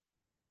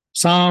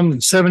Psalm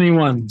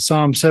 71.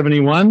 Psalm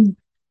 71.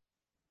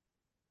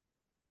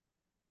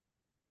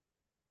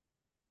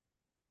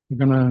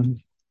 We're going to,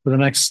 for the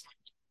next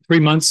 3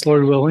 months,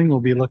 Lord willing, we'll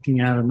be looking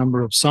at a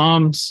number of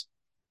Psalms,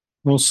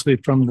 mostly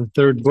from the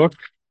third book,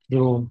 a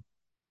little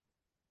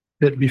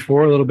bit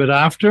before, a little bit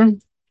after.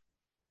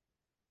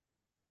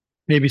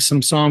 Maybe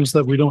some Psalms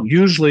that we don't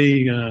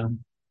usually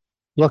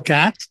look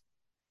at.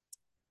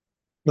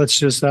 Let's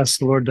just ask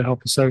the Lord to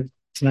help us out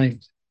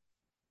tonight.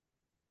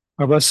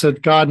 Our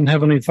blessed God and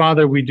Heavenly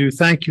Father, we do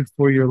thank you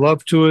for your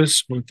love to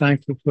us. We're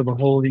thankful for the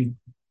holy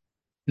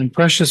and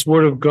precious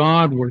Word of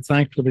God. We're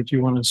thankful that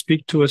you want to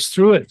speak to us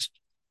through it.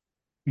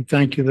 We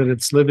thank you that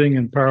it's living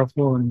and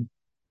powerful and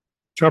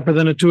sharper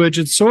than a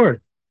two-edged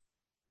sword.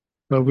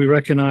 But we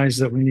recognize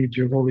that we need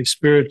your Holy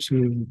Spirit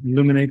to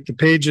illuminate the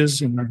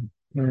pages in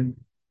our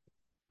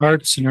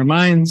hearts and our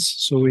minds.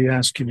 So we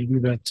ask you to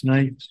do that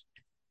tonight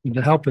and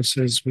to help us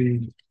as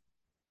we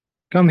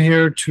come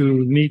here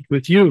to meet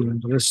with you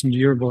and to listen to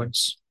your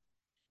voice.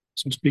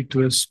 So speak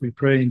to us, we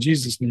pray in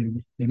Jesus'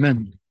 name.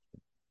 Amen.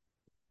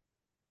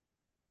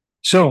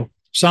 So,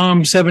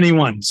 Psalm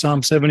 71.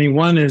 Psalm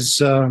 71 is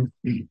the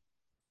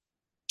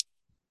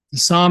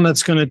psalm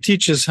that's going to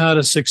teach us how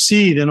to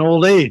succeed in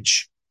old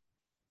age.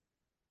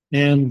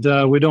 And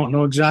we don't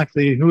know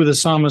exactly who the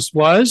psalmist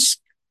was.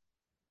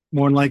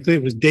 More than likely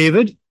it was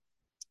David.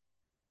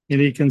 And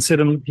he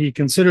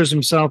considers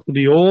himself to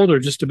be old or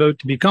just about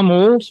to become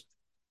old.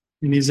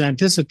 And he's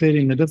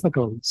anticipating the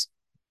difficulties.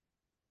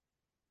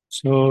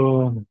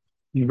 So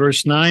in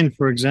verse 9,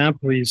 for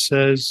example, he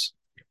says,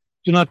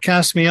 "Do not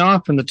cast me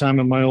off in the time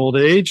of my old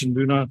age, and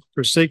do not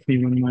forsake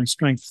me when my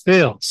strength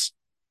fails."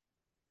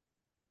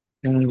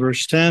 And in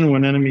verse 10,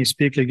 "When enemies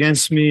speak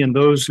against me, and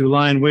those who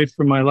lie in wait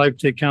for my life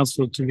take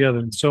counsel together,"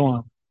 and so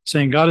on,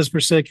 saying, God has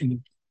forsaken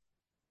him.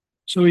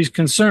 So he's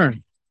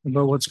concerned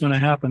about what's going to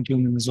happen to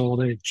him in his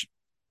old age.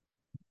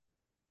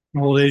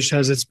 Old age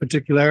has its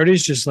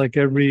particularities, just like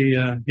every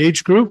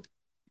age group.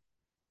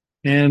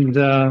 And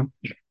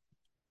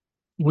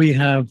we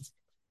have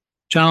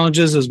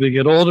challenges as we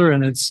get older,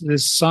 and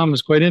this psalm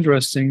is quite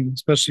interesting,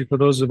 especially for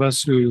those of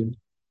us who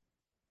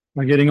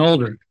are getting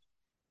older.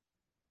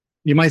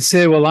 You might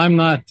say, well, I'm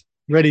not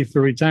ready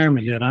for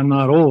retirement yet. I'm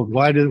not old.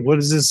 What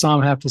does this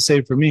psalm have to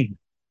say for me?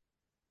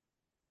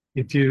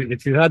 If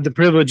you had the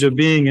privilege of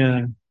being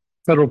a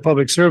federal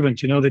public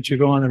servant, you know that you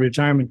go on the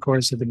retirement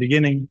course at the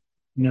beginning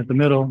and at the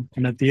middle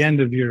and at the end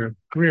of your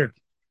career.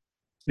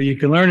 So you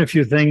can learn a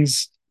few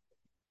things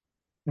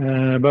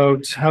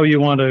about how you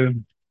want to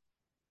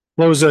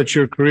close out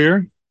your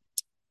career.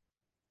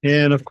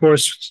 And of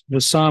course,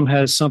 the psalm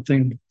has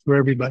something for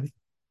everybody.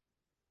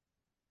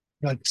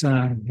 But,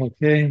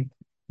 okay,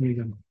 we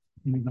go.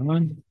 Move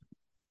on.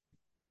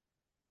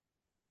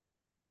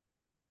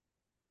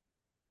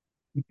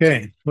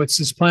 Okay, what's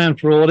his plan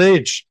for old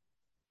age?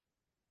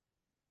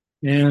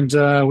 And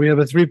we have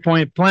a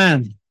 3-point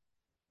plan.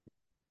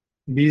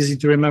 It'd be easy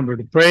to remember: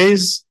 to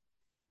praise,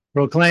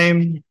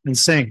 proclaim, and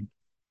sing.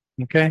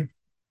 Okay?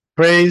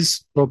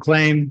 Praise,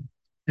 proclaim,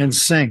 and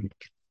sing.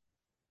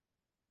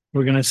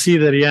 We're going to see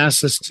that he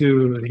asks us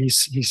to, he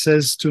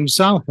says to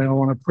himself, I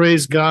want to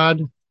praise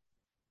God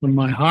from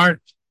my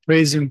heart,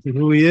 praise him for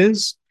who he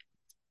is,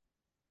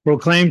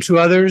 proclaim to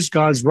others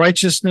God's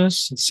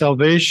righteousness, his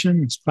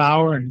salvation, his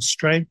power, and his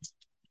strength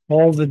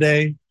all the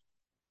day.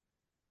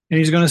 And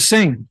he's going to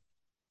sing.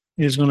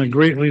 He's going to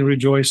greatly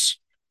rejoice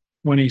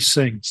when he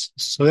sings.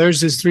 So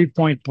there's his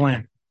 3-point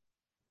plan.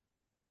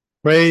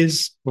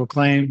 Praise,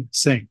 proclaim,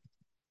 sing.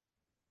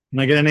 Can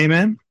I get an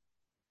amen?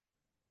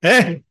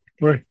 Hey,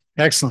 we're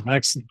excellent.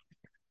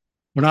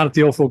 We're not at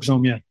the old folks'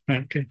 home yet.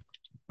 Right, okay.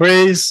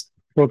 Praise,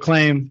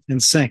 proclaim,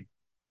 and sing.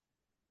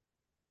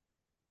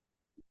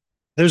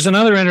 There's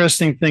another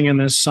interesting thing in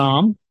this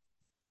psalm,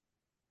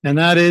 and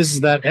that is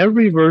that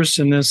every verse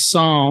in this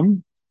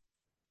psalm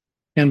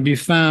can be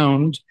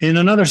found in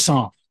another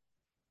psalm.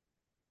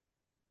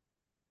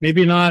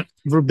 Maybe not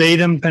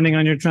verbatim, depending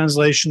on your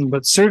translation,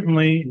 but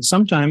certainly,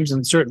 sometimes,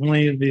 and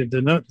certainly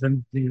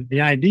the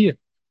idea.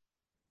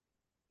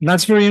 And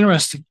that's very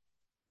interesting.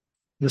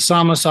 The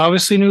psalmist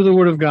obviously knew the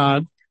Word of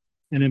God,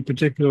 and in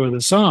particular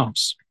the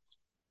Psalms.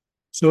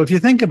 So if you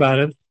think about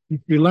it,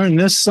 if we learn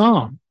this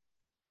psalm,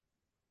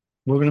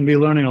 we're going to be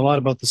learning a lot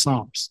about the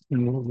Psalms,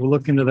 and we'll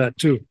look into that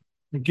too.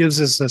 It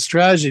gives us a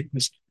strategic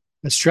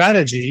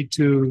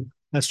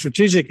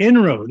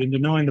inroad into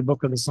knowing the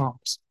book of the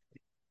Psalms.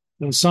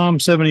 So Psalm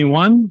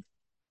 71,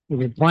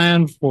 we have a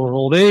plan for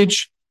old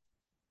age,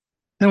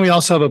 and we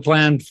also have a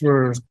plan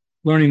for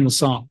learning the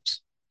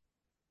Psalms.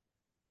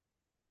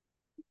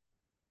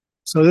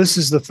 So this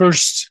is the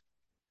first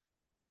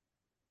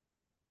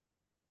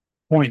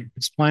point,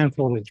 this plan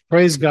for old age.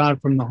 Praise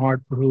God from the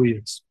heart for who he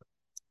is.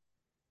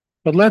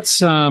 But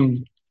let's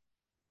read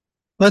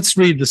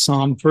the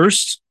psalm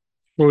first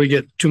before we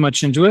get too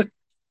much into it.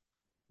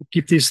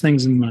 Keep these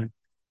things in mind.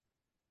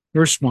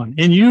 Verse 1,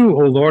 In you, O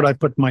Lord, I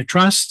put my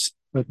trust.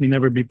 Let me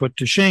never be put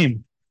to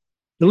shame.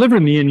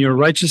 Deliver me in your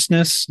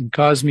righteousness and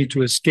cause me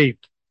to escape.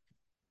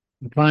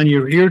 Incline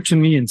your ear to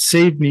me and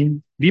save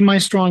me. Be my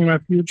strong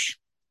refuge.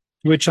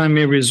 to which I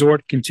may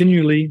resort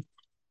continually.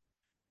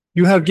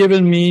 You have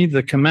given me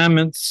the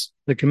commandment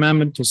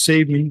to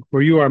save me,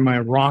 for you are my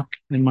rock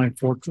and my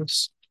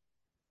fortress.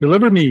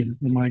 Deliver me,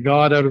 O my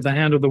God, out of the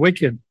hand of the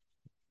wicked,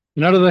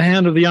 and out of the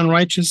hand of the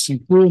unrighteous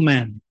and cruel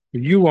man. For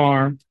you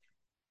are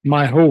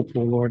my hope, O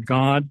Lord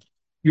God.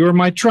 You are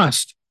my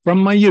trust from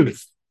my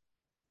youth.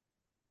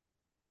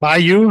 By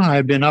you I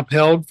have been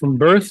upheld from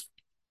birth.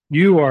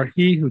 You are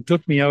he who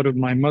took me out of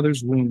my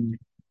mother's womb.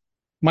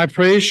 My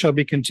praise shall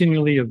be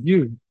continually of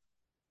you.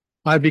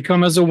 I have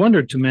become as a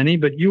wonder to many,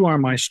 but you are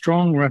my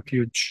strong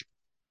refuge.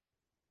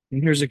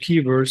 And here's a key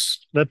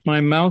verse. Let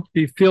my mouth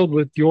be filled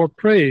with your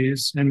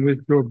praise and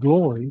with your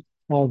glory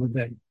all the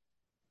day.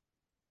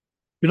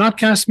 Do not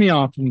cast me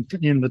off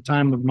in the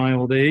time of my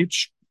old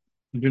age,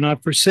 and do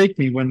not forsake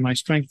me when my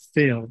strength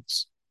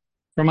fails.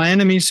 For my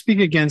enemies speak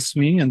against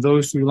me, and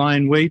those who lie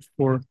in wait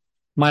for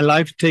my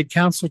life take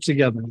counsel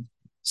together,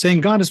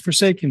 saying, God has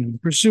forsaken him.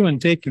 Pursue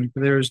and take him, for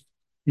there is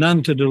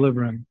none to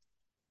deliver him.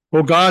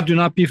 O God, do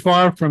not be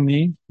far from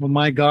me. O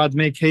my God,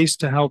 make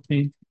haste to help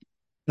me.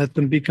 Let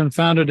them be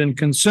confounded and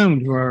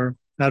consumed who are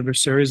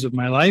adversaries of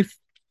my life.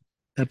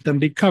 Let them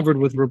be covered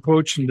with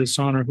reproach and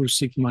dishonor who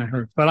seek my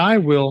hurt. But I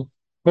will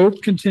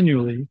hope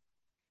continually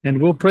and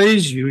will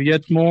praise you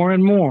yet more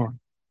and more.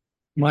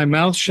 My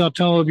mouth shall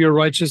tell of your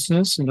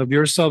righteousness and of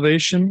your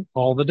salvation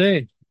all the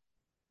day.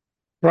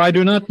 For I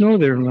do not know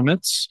their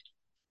limits.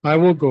 I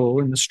will go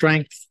in the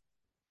strength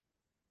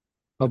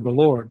of the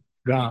Lord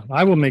God.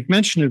 I will make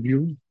mention of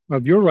you,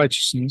 of your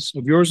righteousness,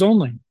 of yours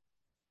only.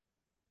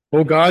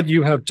 O God,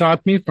 you have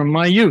taught me from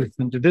my youth,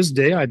 and to this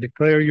day I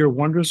declare your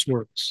wondrous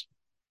works.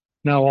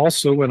 Now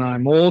also, when I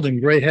am old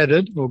and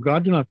gray-headed, O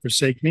God, do not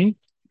forsake me,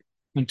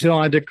 until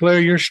I declare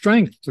your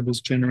strength to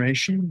this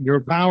generation, your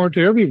power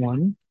to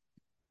everyone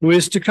who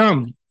is to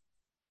come.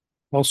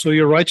 Also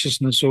your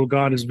righteousness, O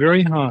God, is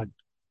very high.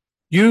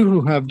 You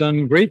who have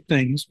done great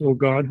things, O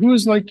God, who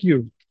is like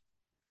you?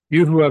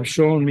 You who have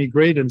shown me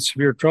great and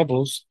severe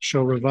troubles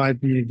shall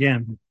revive me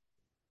again.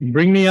 And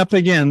bring me up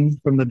again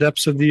from the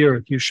depths of the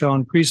earth. You shall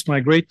increase my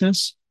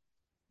greatness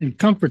and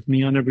comfort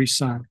me on every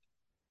side.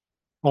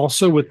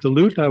 Also with the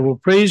lute I will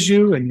praise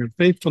you and your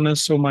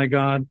faithfulness, O my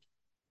God.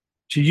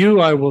 To you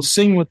I will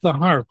sing with the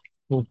harp,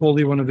 O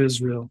Holy One of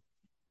Israel.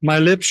 My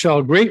lips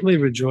shall greatly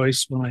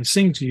rejoice when I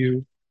sing to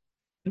you,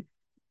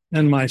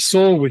 and my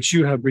soul which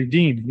you have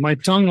redeemed. My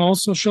tongue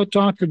also shall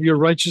talk of your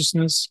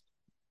righteousness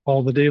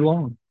all the day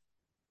long.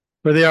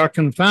 For they are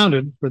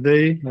confounded, for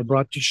they are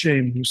brought to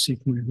shame who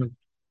seek my hurt.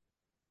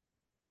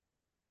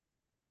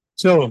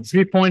 So,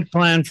 3-point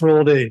plan for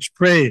old age.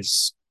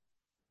 Praise.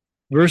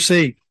 Verse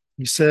 8,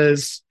 he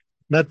says,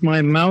 let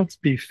my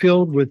mouth be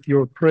filled with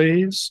your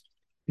praise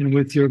and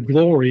with your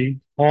glory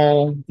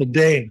all the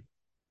day.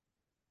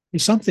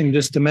 It's something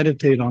just to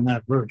meditate on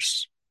that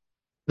verse.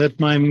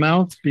 Let my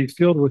mouth be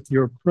filled with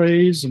your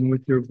praise and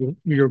with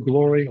your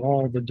glory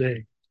all the day.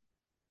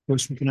 Of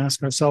course, we can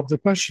ask ourselves the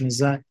question, is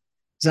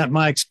that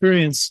my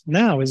experience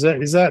now? Is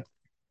that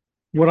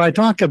what I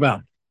talk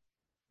about?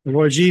 The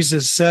Lord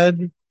Jesus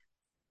said,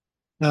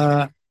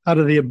 out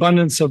of the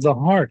abundance of the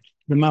heart,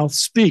 the mouth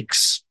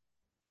speaks.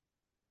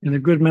 And a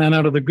good man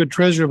out of the good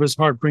treasure of his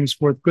heart brings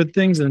forth good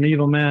things, and an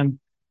evil man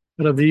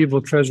out of the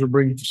evil treasure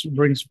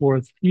brings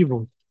forth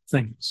evil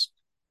things.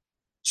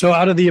 So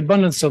out of the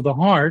abundance of the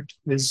heart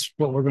is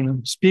what we're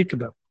going to speak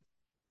about.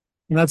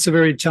 And that's a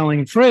very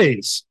telling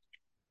phrase,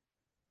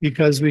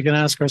 because we can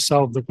ask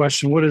ourselves the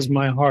question, what is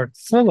my heart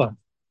full of,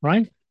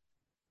 right?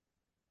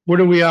 What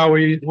are we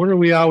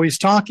always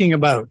talking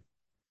about?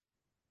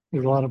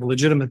 There's a lot of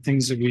legitimate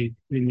things that we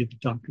need to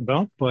talk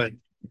about, but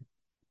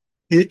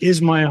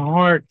is my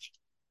heart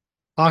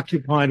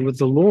occupied with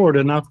the Lord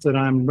enough that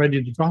I'm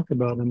ready to talk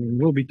about him,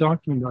 and we'll be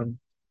talking about him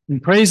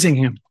and praising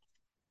him?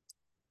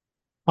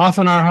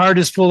 Often our heart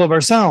is full of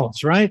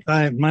ourselves, right?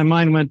 My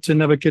mind went to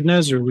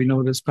Nebuchadnezzar. We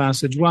know this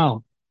passage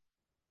well.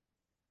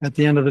 At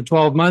the end of the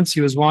 12 months,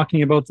 he was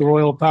walking about the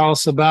royal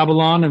palace of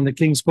Babylon, and the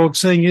king spoke,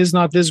 saying, is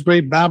not this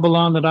great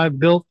Babylon that I've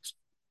built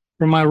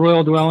for my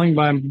royal dwelling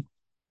by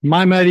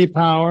my mighty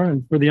power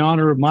and for the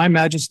honor of my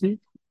majesty?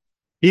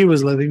 He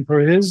was living for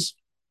his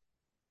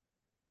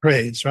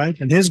praise, right?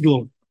 And his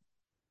glory.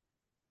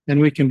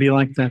 And we can be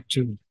like that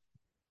too.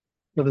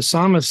 For the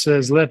psalmist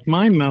says, let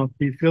my mouth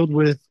be filled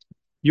with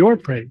your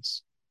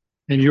praise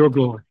and your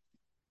glory.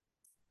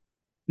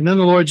 And then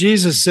the Lord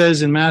Jesus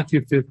says in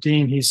Matthew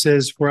 15, he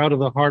says, for out of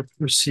the heart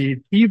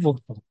proceed evil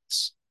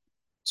thoughts,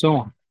 so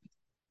on.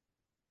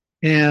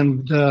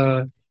 And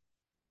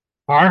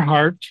our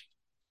heart,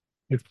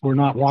 if we're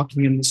not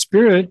walking in the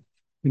Spirit,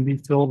 can be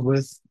filled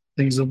with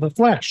things of the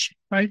flesh,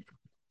 right?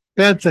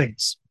 Bad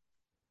things.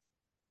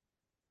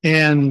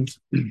 And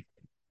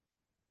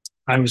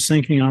I was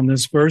thinking on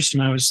this verse,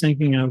 and I was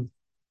thinking of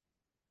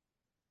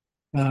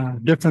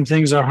different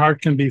things our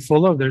heart can be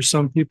full of. There's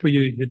some people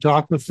you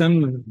talk with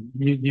them,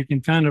 you can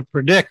kind of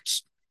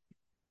predict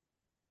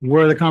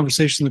where the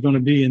conversation is going to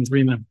be in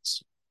 3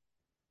 minutes.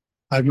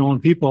 I've known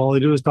people, all they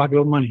do is talk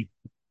about money.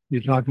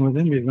 You're talking with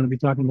them, you're going to be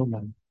talking about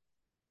money.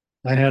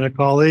 I had a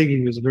colleague.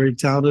 He was very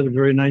talented, a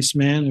very nice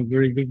man, a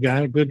very good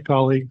guy, a good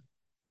colleague.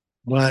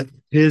 But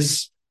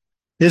his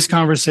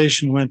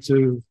conversation went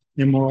to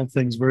immoral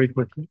things very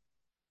quickly.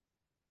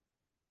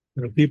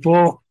 There are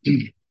people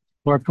who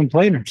are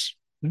complainers.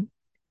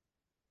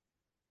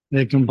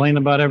 They complain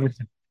about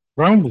everything,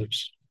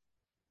 grumblers,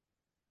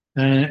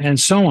 and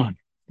so on.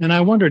 And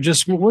I wonder,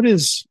 just what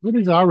is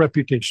our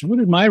reputation? What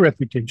is my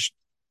reputation?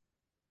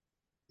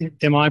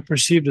 Am I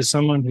perceived as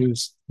someone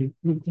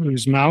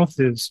whose mouth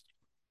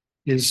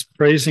is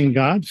praising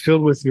God,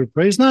 filled with your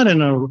praise, not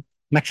in a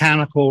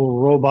mechanical,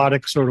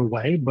 robotic sort of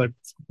way, but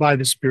by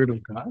the Spirit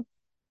of God?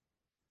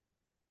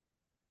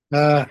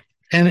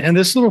 And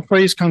this little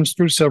phrase comes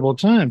through several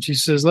times. He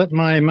says, "Let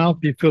my mouth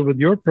be filled with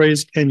your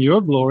praise and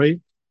your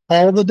glory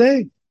all the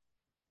day."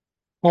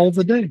 All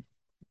the day.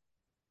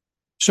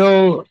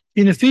 So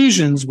in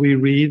Ephesians, we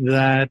read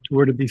that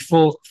we're to be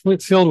filled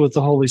with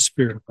the Holy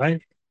Spirit,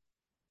 right?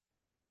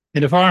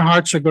 And if our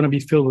hearts are going to be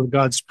filled with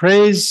God's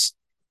praise,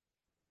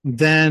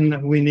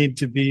 then we need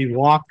to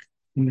walk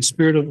in the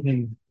Spirit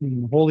in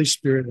the Holy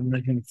Spirit, and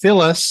let Him fill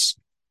us,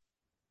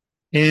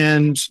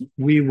 and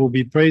we will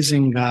be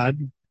praising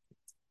God,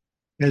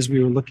 as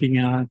we were looking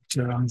at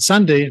on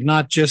Sunday,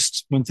 not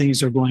just when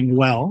things are going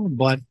well,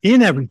 but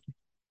in everything,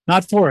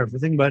 not for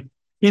everything, but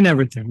in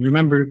everything.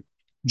 Remember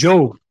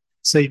Job.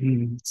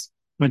 Satan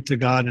went to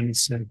God and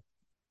said,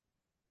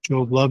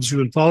 "Job loves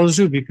you and follows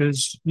you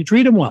because you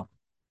treat him well."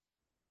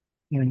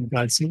 And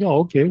God said, "Oh,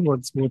 okay,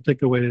 we'll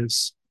take away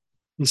his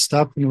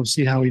stuff and we'll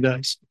see how he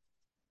does."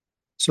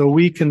 So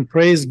we can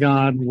praise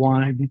God.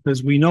 Why?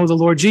 Because we know the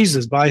Lord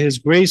Jesus. By His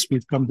grace,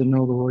 we've come to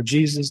know the Lord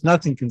Jesus.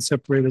 Nothing can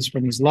separate us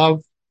from His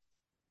love.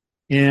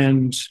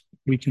 And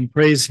we can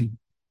praise Him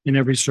in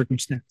every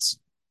circumstance.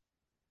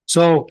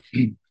 So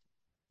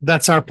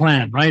that's our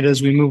plan, right?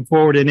 As we move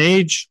forward in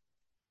age,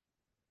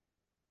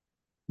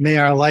 may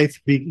our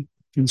life be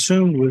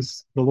consumed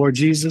with the Lord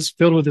Jesus,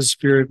 filled with His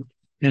Spirit,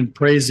 and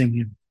praising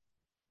Him.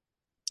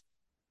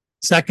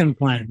 Second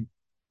plan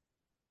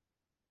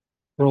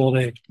for old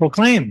age,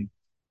 proclaim.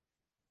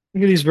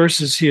 Look at these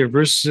verses here.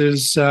 Verse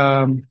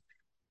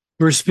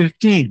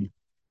 15.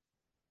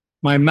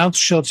 My mouth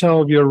shall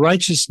tell of your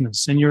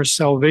righteousness and your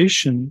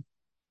salvation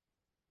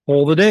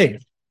all the day.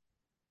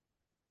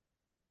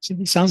 See,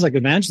 it sounds like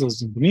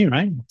evangelism to me,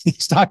 right?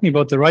 He's talking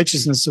about the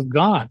righteousness of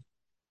God.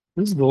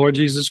 This is the Lord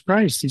Jesus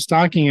Christ. He's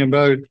talking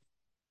about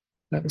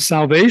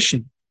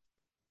salvation.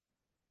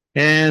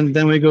 And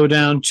then we go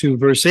down to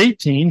verse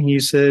 18. He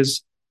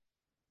says,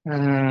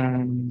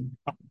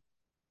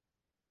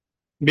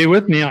 be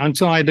with me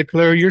until I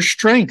declare your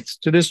strength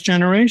to this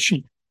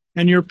generation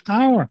and your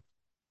power.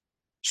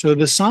 So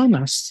the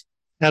psalmist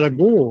had a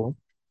goal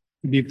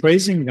to be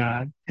praising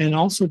God and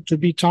also to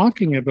be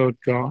talking about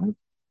God,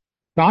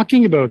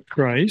 talking about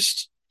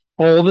Christ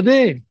all the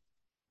day.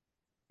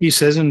 He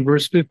says in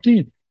verse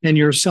 15, and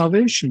your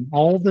salvation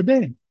all the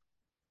day.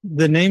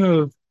 The name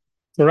of,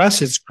 for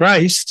us, it's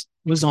Christ,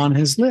 was on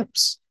his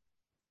lips.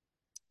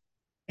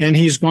 And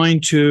he's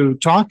going to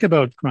talk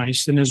about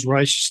Christ and his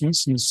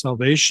righteousness and his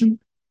salvation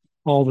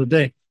all the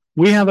day.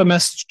 We have a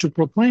message to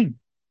proclaim,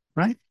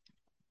 right?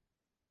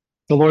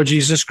 The Lord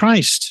Jesus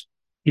Christ.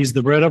 He's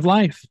the bread of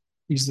life.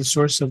 He's the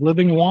source of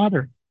living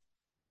water.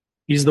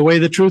 He's the way,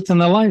 the truth, and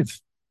the life.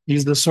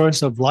 He's the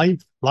source of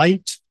life,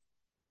 light,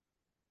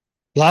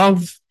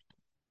 love,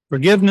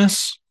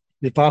 forgiveness.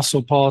 The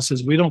Apostle Paul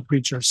says, we don't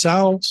preach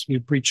ourselves, we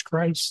preach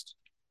Christ.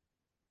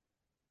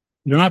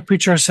 We do not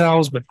preach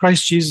ourselves, but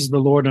Christ Jesus the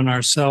Lord, and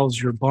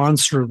ourselves your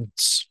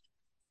bondservants.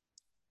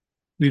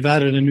 We've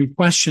added a new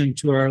question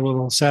to our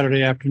little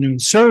Saturday afternoon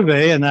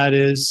survey, and that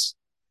is,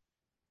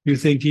 do you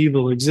think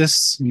evil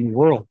exists in the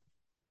world?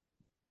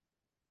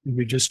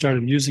 We just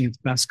started using it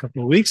the past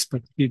couple of weeks,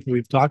 but the people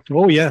we've talked to,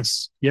 oh,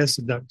 yes,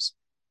 it does.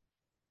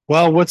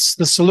 Well, what's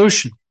the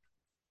solution?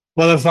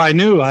 Well, if I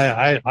knew,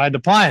 I'd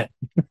apply it.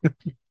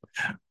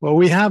 Well,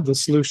 we have the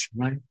solution,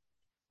 right?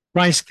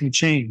 Christ can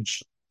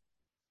change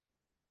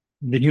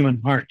the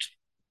human heart.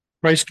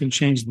 Christ can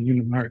change the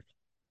human heart.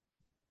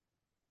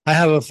 I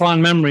have a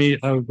fond memory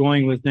of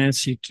going with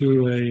Nancy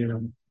to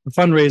a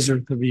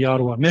fundraiser for the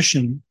Ottawa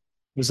Mission.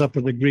 It was up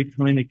at the Greek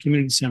Hellenic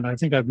Community Center. I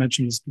think I've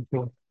mentioned this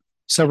before.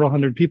 Several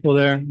hundred people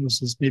there.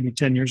 This is maybe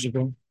 10 years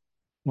ago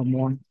or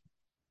more.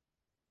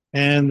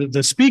 And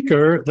the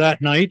speaker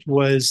that night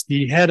was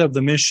the head of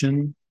the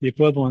mission, the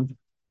equivalent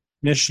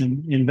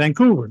mission in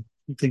Vancouver.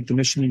 I think the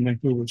mission in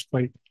Vancouver is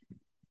quite a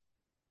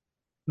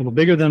little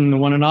bigger than the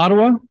one in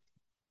Ottawa.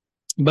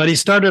 But he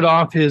started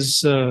off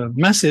his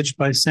message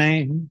by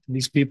saying to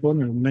these people,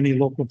 and there are many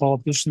local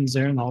politicians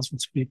there and all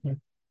sorts of people,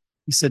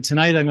 he said,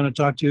 tonight I'm going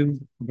to talk to you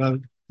about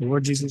the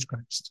Lord Jesus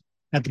Christ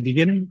at the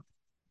beginning,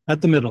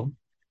 at the middle,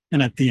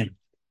 and at the end.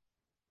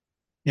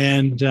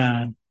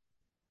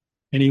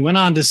 And he went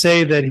on to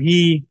say that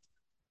he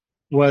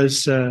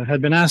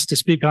had been asked to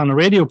speak on a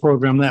radio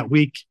program that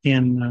week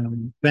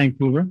in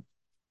Vancouver,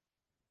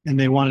 and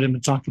they wanted him to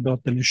talk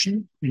about the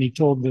mission. And he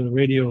told the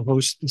radio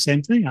host the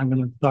same thing. I'm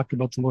going to talk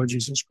about the Lord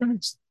Jesus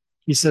Christ.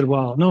 He said,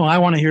 well, no, I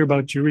want to hear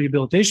about your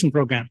rehabilitation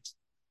programs.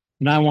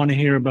 And I want to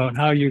hear about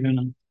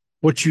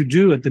what you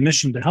do at the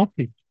mission to help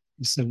people.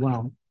 He said,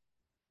 well,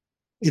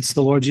 it's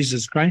the Lord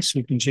Jesus Christ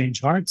who can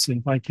change hearts.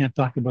 And if I can't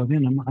talk about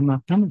him, I'm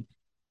not coming.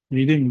 And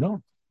he didn't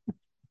go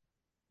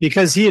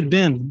because he had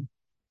been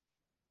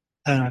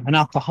an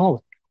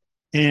alcoholic,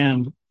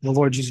 and the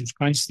Lord Jesus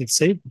Christ had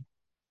saved him.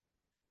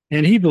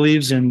 And he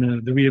believes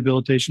in the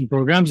rehabilitation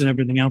programs and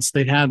everything else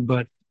they had,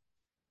 but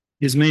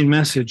his main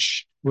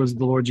message was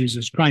the Lord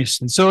Jesus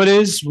Christ. And so it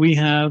is, we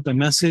have a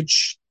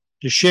message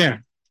to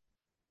share,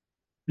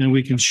 and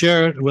we can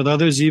share it with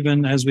others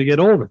even as we get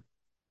older.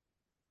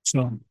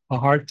 So a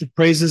heart that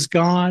praises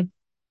God,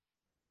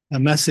 a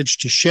message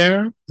to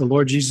share, the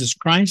Lord Jesus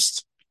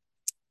Christ.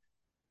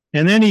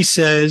 And then he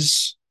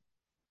says,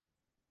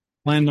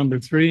 plan number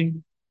 3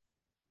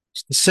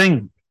 is to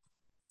sing.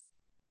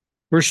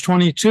 Verse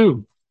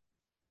 22,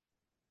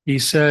 he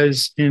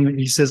says,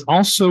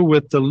 also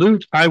with the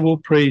lute I will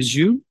praise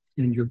you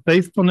in your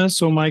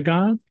faithfulness, O my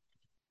God.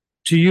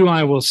 To you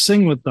I will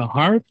sing with the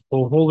harp,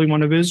 O Holy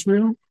One of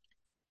Israel.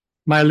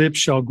 My lips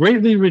shall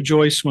greatly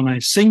rejoice when I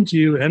sing to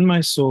you, and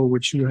my soul,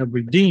 which you have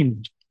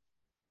redeemed.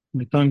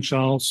 My tongue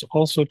shall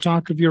also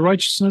talk of your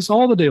righteousness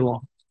all the day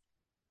long,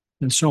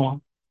 and so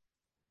on.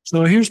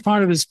 So here's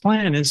part of his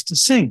plan, is to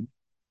sing.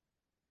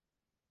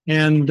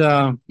 And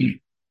I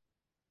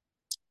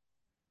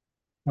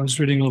was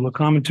reading a little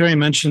commentary,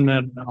 mentioned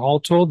that all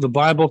told, the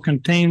Bible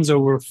contains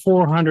over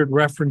 400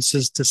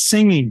 references to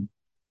singing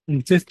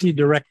and 50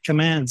 direct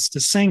commands to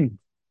sing.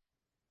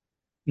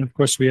 And of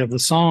course, we have the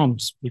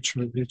Psalms, which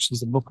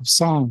is the book of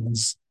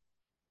songs.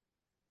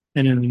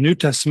 And in the New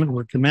Testament,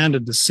 we're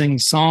commanded to sing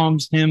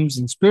psalms, hymns,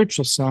 and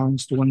spiritual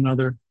songs to one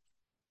another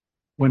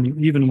when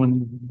we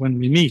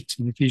meet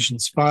in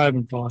Ephesians 5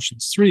 and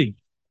Colossians 3.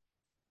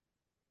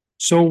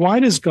 So why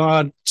does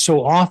God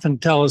so often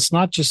tell us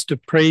not just to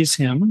praise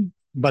him,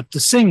 but to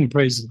sing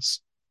praises?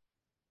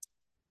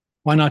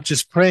 Why not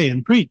just pray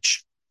and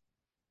preach?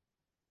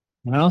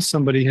 Well,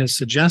 somebody has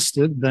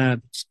suggested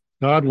that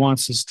God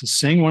wants us to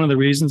sing. One of the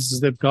reasons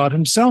is that God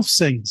himself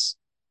sings.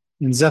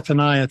 In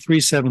Zephaniah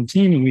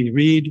 3:17, we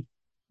read,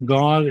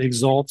 God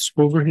exalts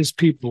over his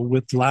people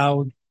with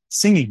loud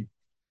singing.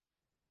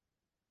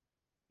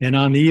 And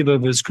on the eve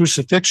of his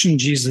crucifixion,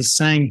 Jesus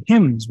sang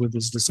hymns with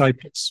his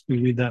disciples. We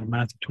read that in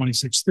Matthew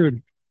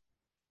 26:30.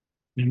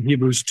 And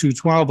Hebrews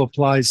 2:12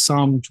 applies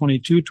Psalm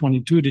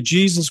 22:22 to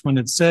Jesus when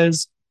it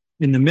says,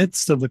 in the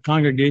midst of the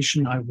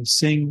congregation, I will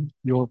sing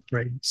your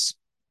praise.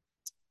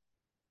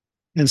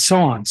 And so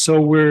on. So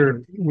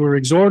we're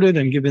exhorted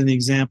and given the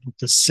example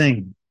to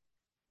sing.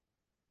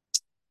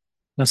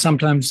 Now,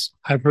 sometimes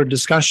I've heard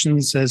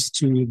discussions as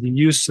to the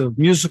use of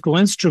musical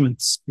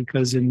instruments,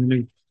 because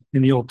in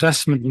the Old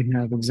Testament, we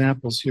have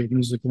examples here of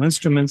musical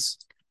instruments.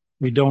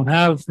 We don't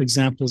have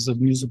examples of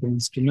musical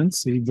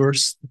instruments. The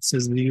verse that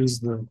says they use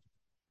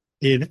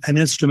an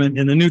instrument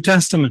in the New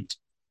Testament.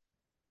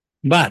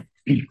 But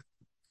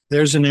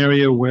there's an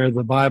area where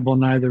the Bible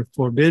neither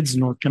forbids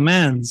nor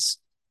commands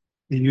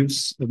the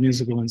use of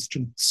musical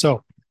instruments.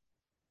 So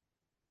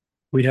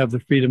we have the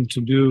freedom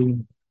to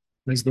do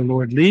as the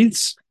Lord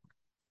leads.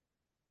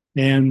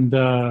 And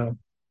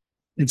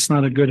it's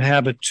not a good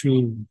habit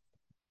to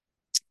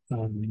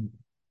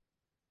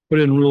put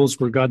in rules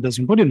where God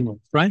doesn't put in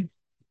rules, right?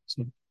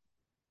 So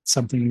it's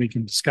something we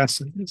can discuss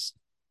in this.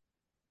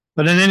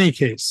 But in any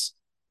case,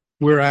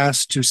 we're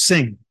asked to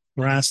sing.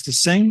 We're asked to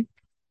sing.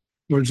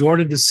 We're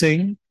exhorted to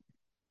sing.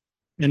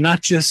 And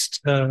not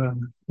just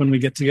when we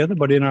get together,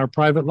 but in our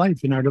private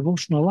life, in our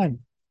devotional life.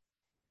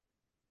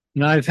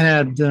 And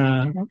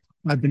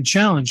I've been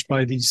challenged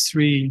by this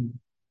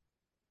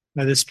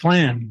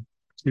plan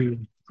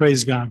to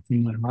praise God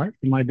from my heart.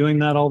 Am I doing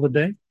that all the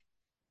day?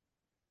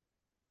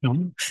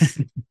 No.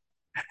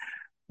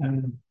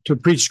 To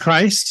preach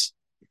Christ,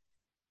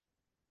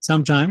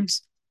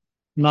 sometimes,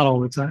 not all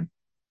the time.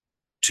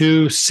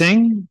 To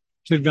sing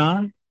to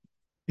God,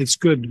 it's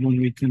good when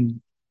we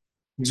can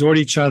exhort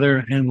each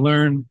other and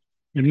learn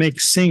and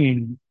make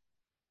singing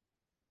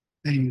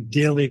a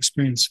daily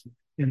experience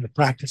in the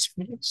practice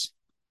for us.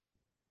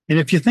 And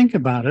if you think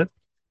about it,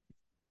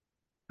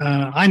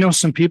 I know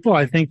some people,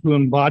 I think, who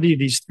embody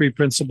these 3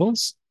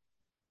 principles,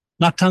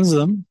 not tons of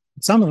them,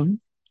 but some of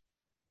them,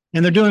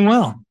 and they're doing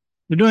well.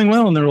 They're doing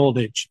well in their old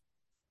age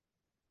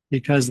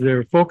because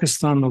they're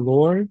focused on the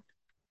Lord,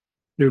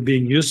 they're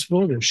being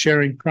useful, they're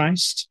sharing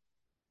Christ,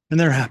 and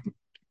they're happy.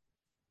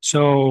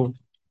 So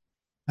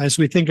as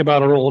we think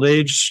about our old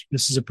age,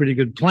 this is a pretty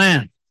good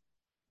plan.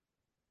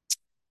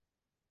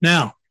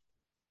 Now,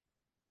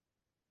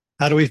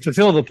 how do we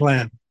fulfill the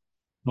plan?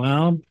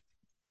 Well,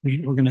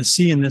 we're going to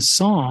see in this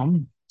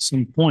psalm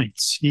some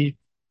points. He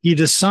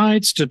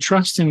decides to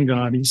trust in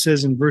God. He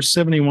says in verse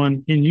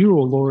 71, in you,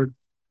 O Lord,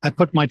 I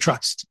put my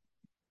trust.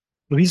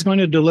 So he's going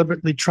to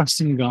deliberately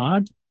trust in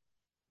God.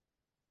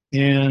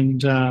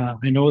 And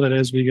I know that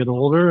as we get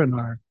older and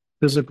our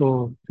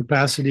physical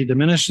capacity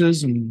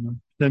diminishes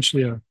and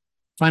potentially our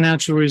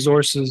financial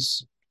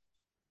resources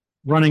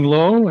running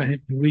low,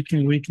 we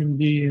can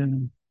be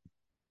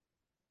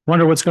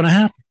wonder what's going to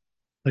happen.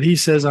 But he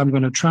says, I'm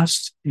going to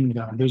trust in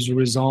God. There's a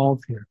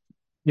resolve here.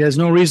 He has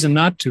no reason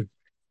not to.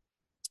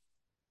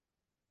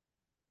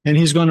 And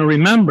he's going to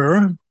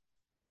remember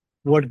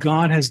what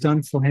God has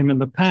done for him in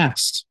the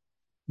past.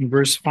 In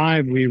verse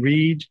 5, we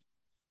read,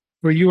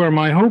 "For you are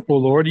my hope, O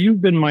Lord.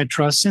 You've been my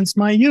trust since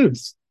my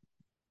youth."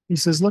 He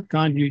says, "Look,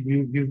 God,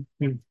 you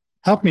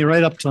helped me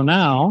right up till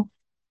now."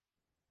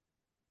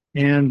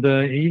 And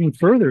even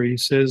further, he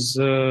says,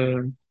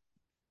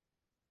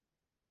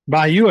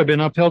 "By you I've been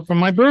upheld from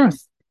my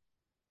birth.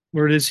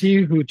 For it is he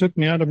who took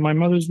me out of my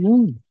mother's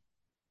womb.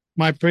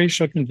 My praise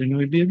shall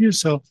continually be of you."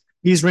 So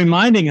he's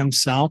reminding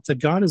himself that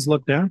God has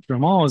looked after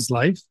him all his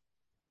life.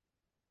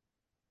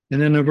 And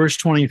then in verse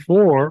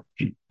 24,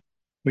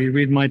 we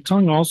read, "My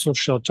tongue also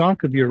shall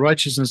talk of your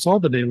righteousness all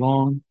the day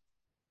long,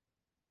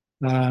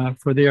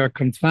 for they are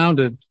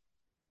confounded,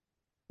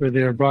 for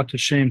they are brought to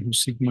shame who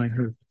seek my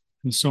hurt,"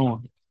 and so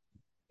on.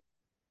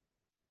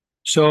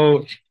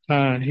 So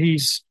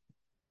he's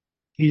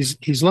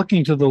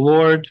looking to the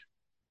Lord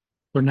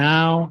for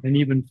now and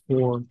even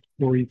for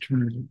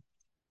eternity.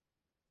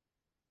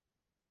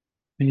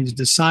 And he's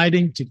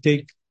deciding to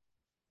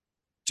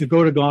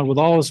go to God with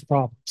all his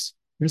problems.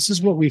 This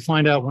is what we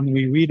find out when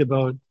we read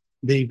about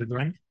David,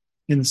 right?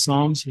 In the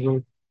Psalms, he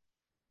wrote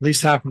at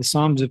least half of the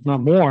Psalms, if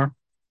not more.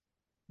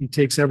 He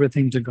takes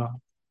everything to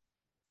God.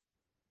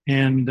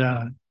 And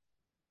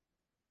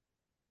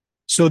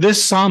so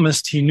this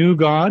psalmist, he knew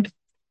God,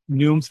 he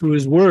knew him through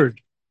his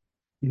word.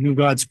 He knew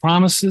God's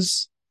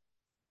promises.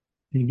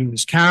 He knew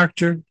his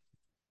character.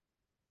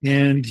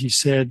 And he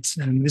said,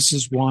 and this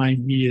is why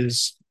he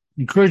is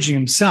encouraging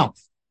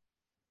himself.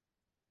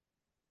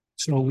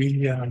 So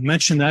we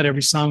mentioned that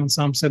every psalm in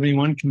Psalm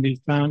 71 can be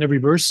found, every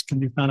verse can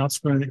be found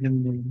elsewhere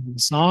in the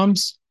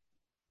Psalms.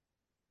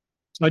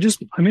 So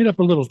I made up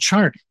a little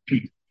chart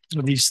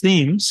of these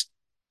themes.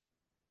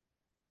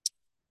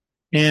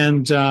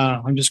 And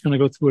I'm just going to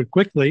go through it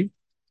quickly.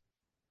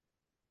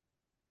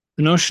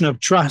 The notion of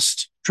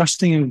trust,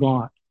 trusting in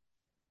God.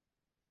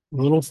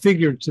 The little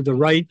figure to the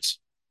right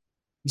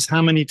is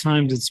how many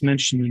times it's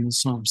mentioned in the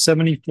Psalm.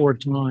 74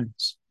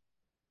 times.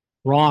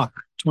 Rock,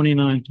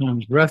 29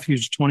 times.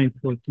 Refuge,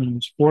 24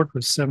 times.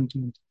 Fortress,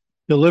 17.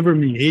 Deliver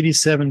me,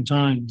 87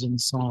 times in the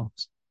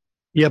Psalms.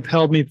 He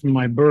upheld me from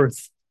my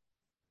birth.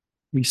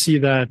 We see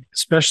that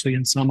especially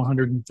in Psalm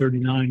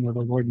 139, where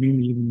the Lord knew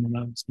me even when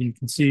I was being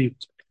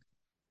conceived.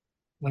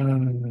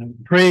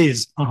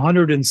 Praise,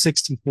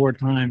 164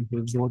 times he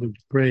was ordered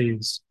to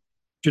praise.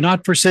 Do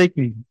not forsake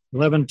me,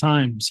 11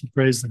 times he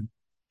praised them.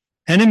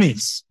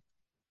 Enemies,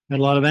 had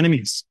a lot of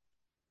enemies.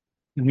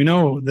 And we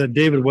know that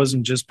David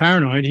wasn't just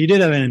paranoid, he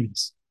did have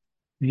enemies.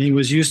 And he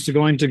was used to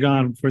going to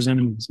God for his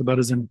enemies, about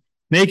his enemies.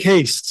 Make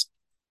haste,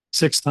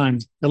 6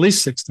 times, at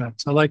least 6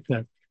 times. I like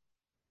that.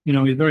 You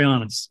know, he's very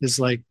honest. It's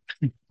like,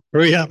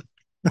 hurry up,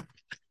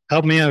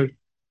 help me out.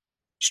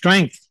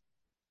 Strength.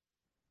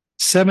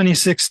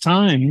 76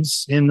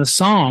 times in the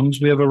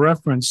Psalms, we have a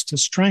reference to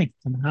strength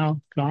and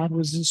how God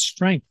was his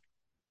strength.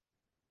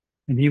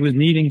 And he was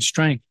needing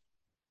strength.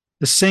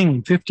 To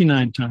sing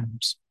 59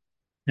 times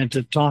and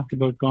to talk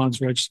about God's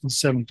righteousness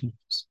 7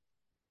 times.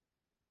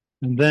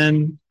 And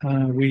then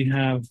we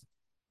have,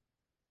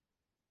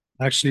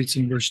 actually it's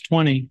in verse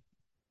 20,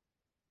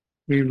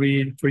 we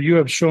read, "For you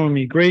have shown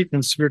me great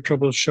and severe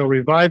troubles shall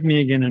revive me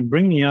again and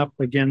bring me up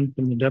again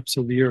from the depths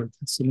of the earth."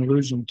 It's an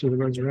allusion to the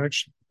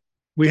resurrection.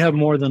 We have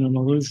more than an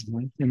illusion,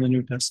 right? In the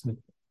New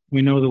Testament.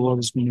 We know the Lord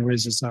is going to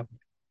raise us up.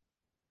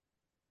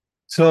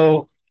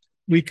 So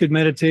we could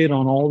meditate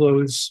on all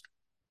those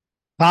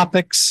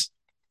topics.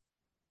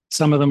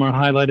 Some of them are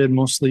highlighted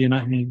mostly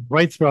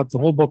right throughout the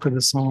whole book of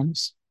the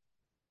Psalms.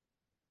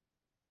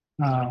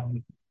 But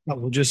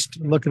we'll just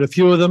look at a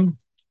few of them.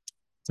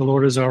 The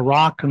Lord is our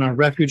rock and our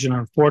refuge and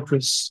our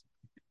fortress.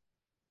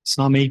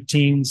 Psalm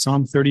 18,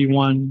 Psalm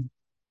 31.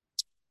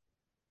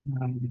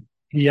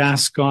 He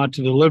asks God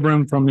to deliver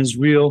him from his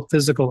real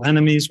physical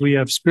enemies. We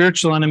have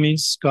spiritual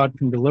enemies. God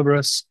can deliver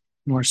us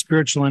from our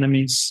spiritual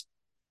enemies.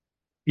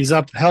 He's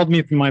upheld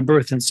me from my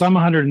birth. In Psalm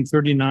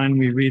 139,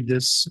 we read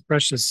this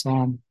precious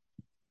psalm.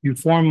 "You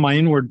formed my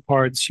inward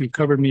parts. You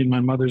covered me in my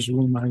mother's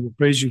womb. I will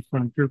praise you for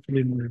I'm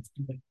fearfully and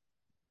wonderfully."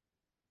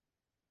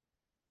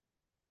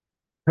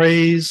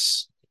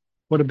 Praise,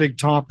 what a big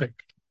topic.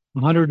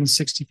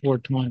 164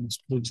 times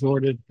we're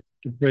exhorted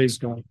to praise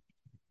God.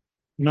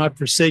 Do not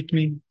forsake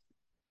me.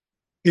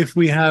 If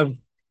we have,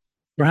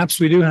 perhaps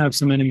we do have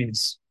some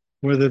enemies,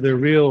 whether they're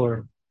real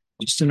or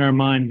just in our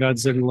mind,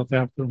 God's there to look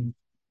after them.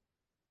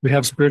 We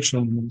have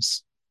spiritual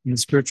enemies in the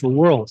spiritual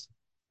world.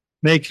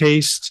 Make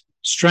haste,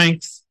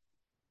 strength,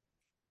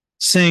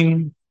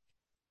 sing,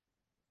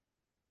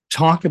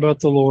 talk about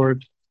the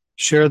Lord,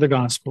 share the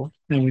gospel,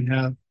 and we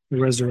have the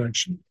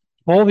resurrection.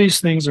 All these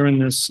things are in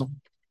this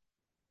psalm.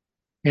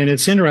 And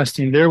it's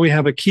interesting. There we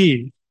have a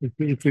key.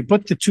 If we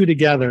put the two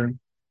together,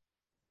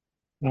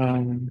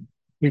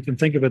 we can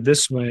think of it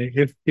this way.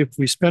 If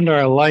we spend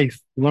our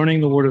life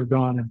learning the Word of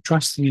God and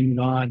trusting in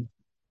God,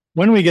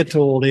 when we get to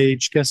old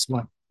age, guess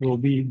what? We'll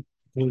be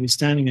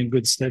standing in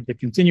good stead to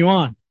continue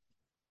on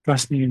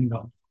trusting in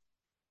God.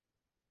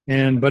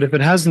 But if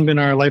it hasn't been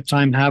our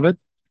lifetime habit,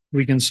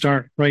 we can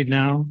start right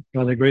now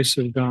by the grace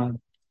of God.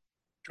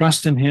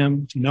 Trust in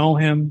him, to know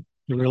him,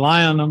 to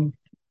rely on him,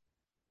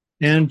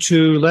 and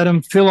to let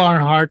him fill our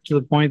heart to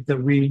the point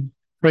that we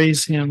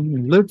praise him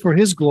and live for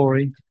his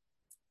glory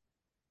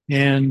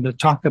and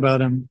talk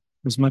about him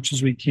as much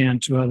as we can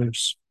to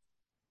others.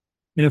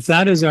 And if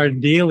that is our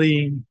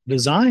daily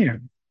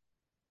desire,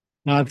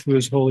 God through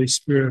his Holy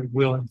Spirit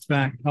will in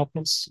fact help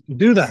us to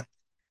do that.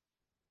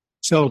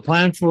 So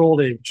plan for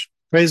old age.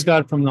 Praise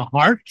God from the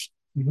heart,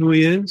 who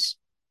he is.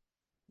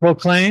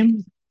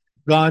 Proclaim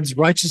God's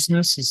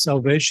righteousness, his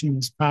salvation,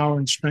 his power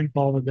and strength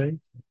all the day.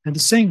 And to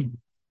sing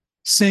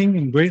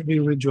and greatly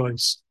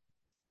rejoice.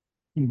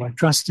 And by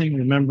trusting,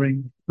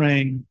 remembering,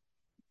 praying,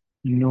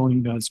 and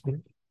knowing God's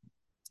word.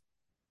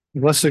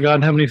 Blessed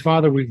God, Heavenly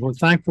Father, we're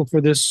thankful for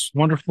this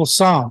wonderful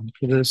psalm,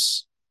 for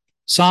this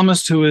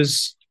psalmist who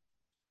is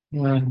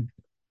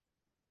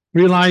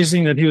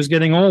realizing that he was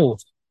getting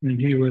old and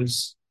he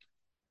was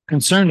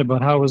concerned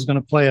about how it was going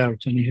to play out.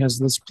 And he has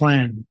this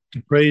plan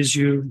to praise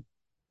you,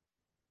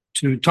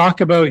 to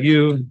talk about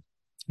you,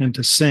 and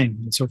to sing.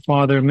 And so,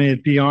 Father, may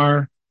it be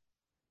our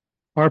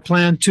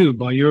plan too,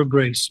 by your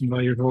grace and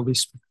by your Holy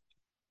Spirit.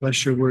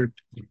 Bless your word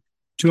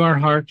to our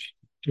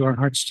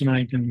hearts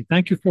tonight. And we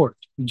thank you for it.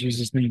 In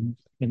Jesus' name,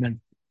 amen.